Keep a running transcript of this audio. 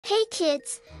Hey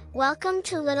kids, welcome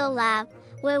to Little Lab,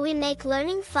 where we make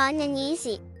learning fun and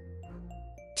easy.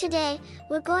 Today,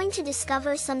 we're going to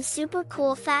discover some super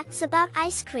cool facts about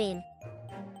ice cream.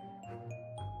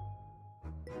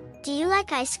 Do you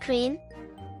like ice cream?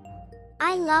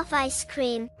 I love ice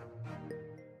cream.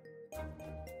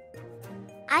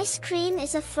 Ice cream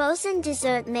is a frozen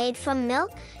dessert made from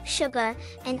milk, sugar,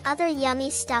 and other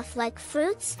yummy stuff like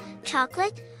fruits,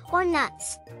 chocolate, or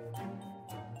nuts.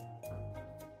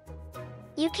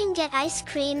 You can get ice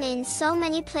cream in so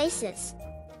many places,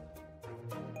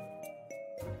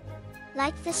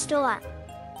 like the store,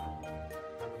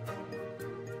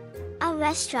 a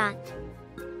restaurant,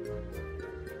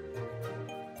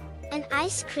 an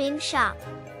ice cream shop,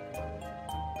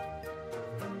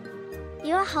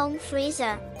 your home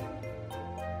freezer,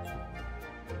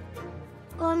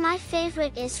 or my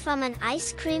favorite is from an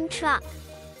ice cream truck.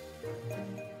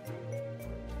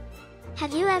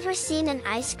 Have you ever seen an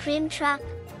ice cream truck?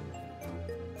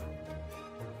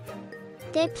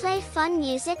 They play fun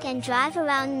music and drive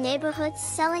around neighborhoods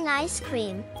selling ice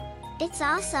cream. It's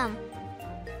awesome.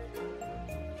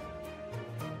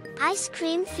 Ice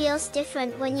cream feels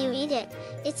different when you eat it.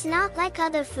 It's not like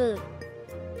other food.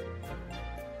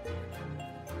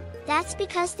 That's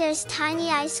because there's tiny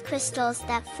ice crystals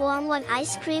that form when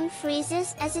ice cream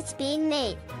freezes as it's being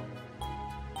made.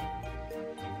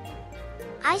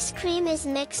 Ice cream is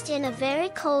mixed in a very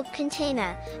cold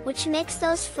container, which makes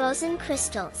those frozen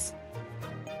crystals.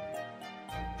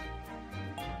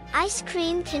 Ice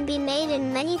cream can be made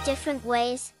in many different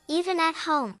ways, even at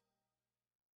home.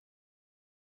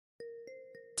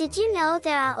 Did you know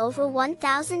there are over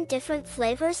 1,000 different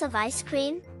flavors of ice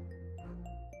cream?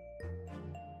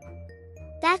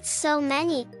 That's so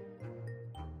many!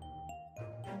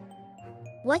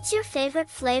 What's your favorite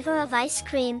flavor of ice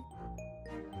cream?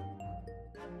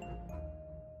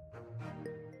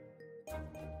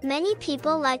 Many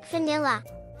people like vanilla,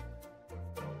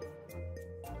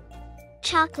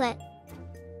 chocolate,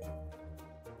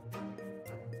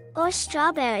 or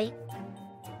strawberry.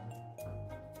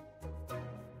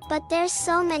 But there's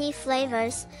so many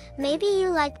flavors. Maybe you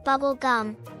like bubble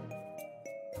gum,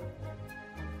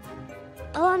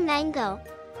 or mango,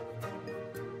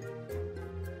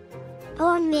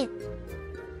 or mint.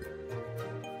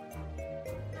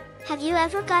 Have you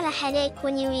ever got a headache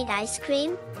when you eat ice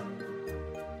cream?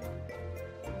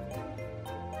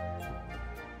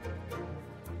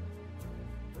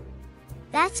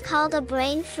 That's called a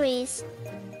brain freeze.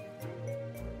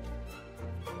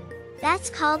 That's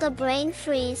called a brain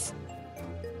freeze.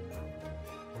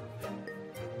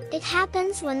 It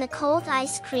happens when the cold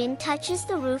ice cream touches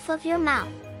the roof of your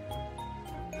mouth.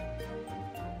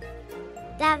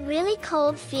 That really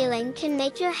cold feeling can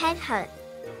make your head hurt.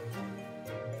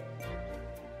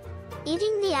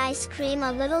 Eating the ice cream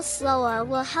a little slower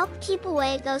will help keep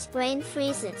away those brain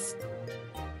freezes.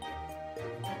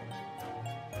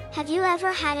 Have you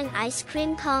ever had an ice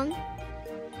cream cone?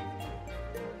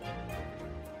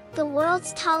 The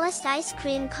world's tallest ice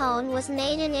cream cone was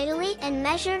made in Italy and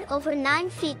measured over 9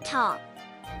 feet tall.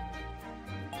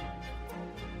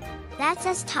 That's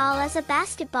as tall as a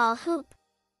basketball hoop.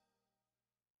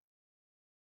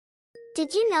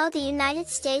 Did you know the United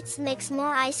States makes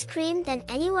more ice cream than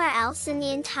anywhere else in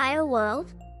the entire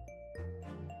world?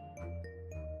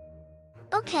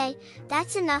 Okay,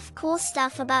 that's enough cool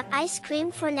stuff about ice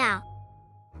cream for now.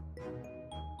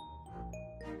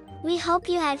 We hope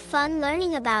you had fun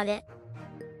learning about it.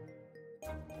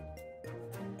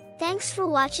 Thanks for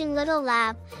watching Little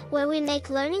Lab, where we make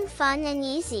learning fun and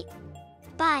easy.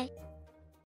 Bye.